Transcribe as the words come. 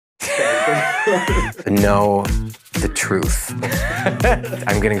Know the truth.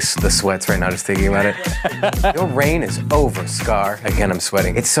 I'm getting the sweats right now just thinking about it. Your reign is over, Scar. Again, I'm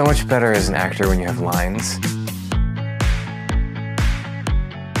sweating. It's so much better as an actor when you have lines.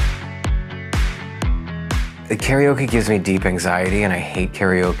 The karaoke gives me deep anxiety and I hate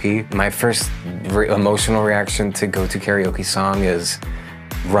karaoke. My first emotional reaction to go to karaoke song is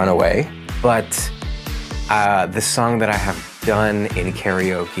Run Away. But the song that I have done in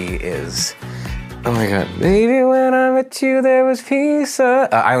karaoke is, oh my God. Baby, when I met you, there was peace.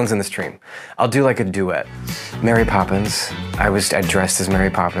 Islands in the Stream. I'll do like a duet. Mary Poppins. I dressed as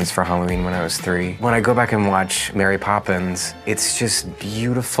Mary Poppins for Halloween when I was 3. When I go back and watch Mary Poppins, it's just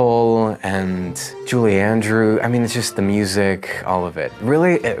beautiful, and Julie Andrews, I mean, it's just the music, all of it.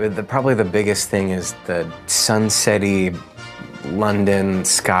 Really, probably the biggest thing is the sunsetty London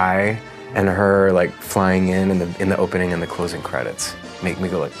sky and her like flying in the opening and the closing credits make me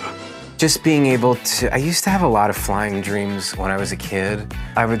go like, just being able to, I used to have a lot of flying dreams when I was a kid.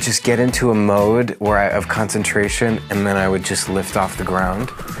 I would just get into a mode of concentration and then I would just lift off the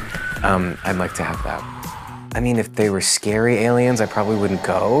ground. I'd like to have that. I mean, if they were scary aliens, I probably wouldn't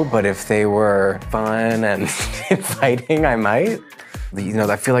go, but if they were fun and inviting, I might. You know,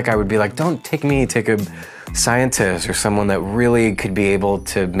 I feel like I would be like, don't take me, take a scientist or someone that really could be able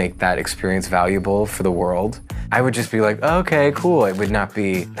to make that experience valuable for the world. I would just be like, okay, cool. It would not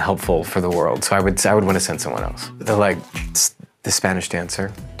be helpful for the world. So I would want to send someone else. The Spanish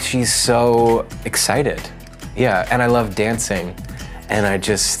dancer. She's so excited. Yeah, and I love dancing. And I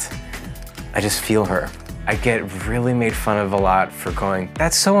just feel her. I get really made fun of a lot for going,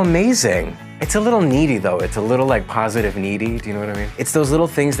 that's so amazing. It's a little needy though. It's a little like positive needy. Do you know what I mean? It's those little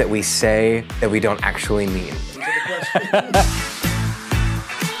things that we say that we don't actually mean.